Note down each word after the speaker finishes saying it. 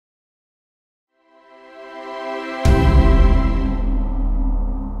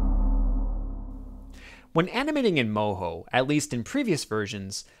When animating in Moho, at least in previous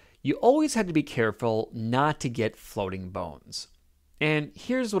versions, you always had to be careful not to get floating bones. And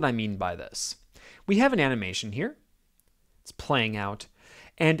here's what I mean by this. We have an animation here. It's playing out.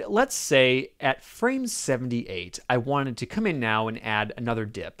 And let's say at frame 78, I wanted to come in now and add another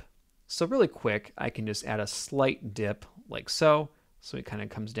dip. So really quick, I can just add a slight dip like so. So it kind of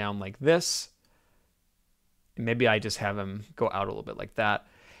comes down like this. And maybe I just have him go out a little bit like that.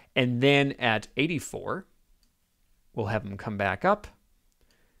 And then at 84, we'll have him come back up,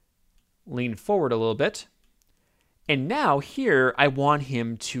 lean forward a little bit. And now here, I want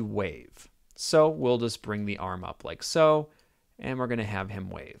him to wave. So we'll just bring the arm up like so, and we're going to have him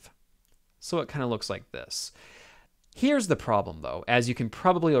wave. So it kind of looks like this. Here's the problem though, as you can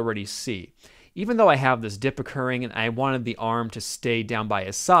probably already see. Even though I have this dip occurring and I wanted the arm to stay down by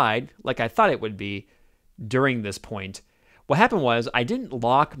his side, like I thought it would be during this point, what happened was I didn't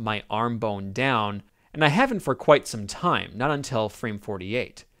lock my arm bone down, and I haven't for quite some time, not until frame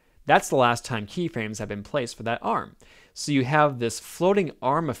 48. That's the last time keyframes have been placed for that arm. So you have this floating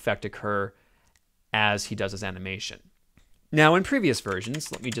arm effect occur as he does his animation. Now in previous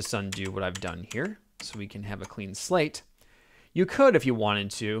versions, let me just undo what I've done here so we can have a clean slate. You could, if you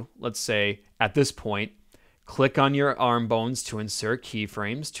wanted to, let's say at this point, click on your arm bones to insert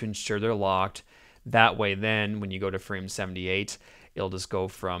keyframes to ensure they're locked. That way then, when you go to frame 78, it'll just go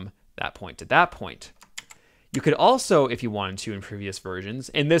from that point to that point. You could also, if you wanted to in previous versions,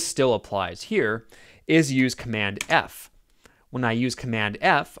 and this still applies here, is use Command F. When I use Command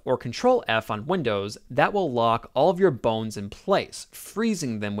F or Control F on Windows, that will lock all of your bones in place,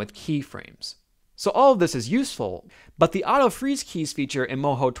 freezing them with keyframes. So all of this is useful, but the Auto Freeze Keys feature in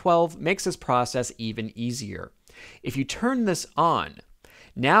Moho 12 makes this process even easier. If you turn this on,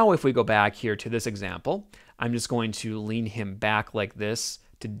 now if we go back here to this example, I'm just going to lean him back like this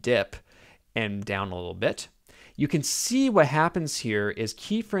to dip and down a little bit. You can see what happens here is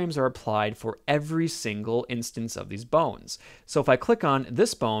keyframes are applied for every single instance of these bones. So if I click on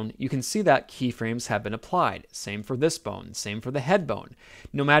this bone, you can see that keyframes have been applied. Same for this bone, same for the head bone.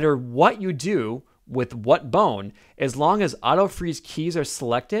 No matter what you do with what bone, as long as auto freeze keys are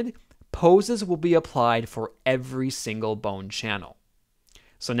selected, poses will be applied for every single bone channel.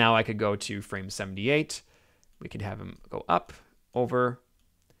 So now I could go to frame 78. We could have him go up, over,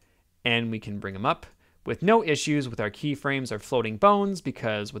 and we can bring him up with no issues with our keyframes or floating bones,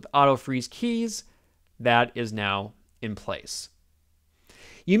 because with auto freeze keys, that is now in place.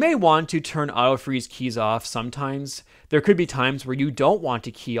 You may want to turn auto freeze keys off sometimes. There could be times where you don't want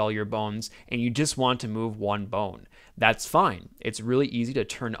to key all your bones and you just want to move one bone. That's fine. It's really easy to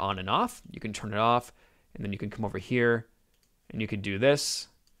turn on and off. You can turn it off, and then you can come over here and you can do this,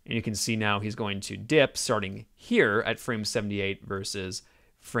 and you can see now he's going to dip starting here at frame 78 versus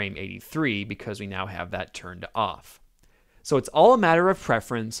frame 83 because we now have that turned off. So it's all a matter of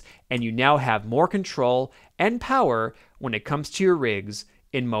preference, and you now have more control and power when it comes to your rigs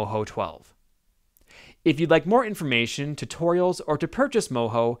in Moho 12. If you'd like more information, tutorials, or to purchase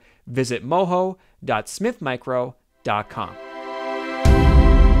Moho, visit moho.smithmicro.com.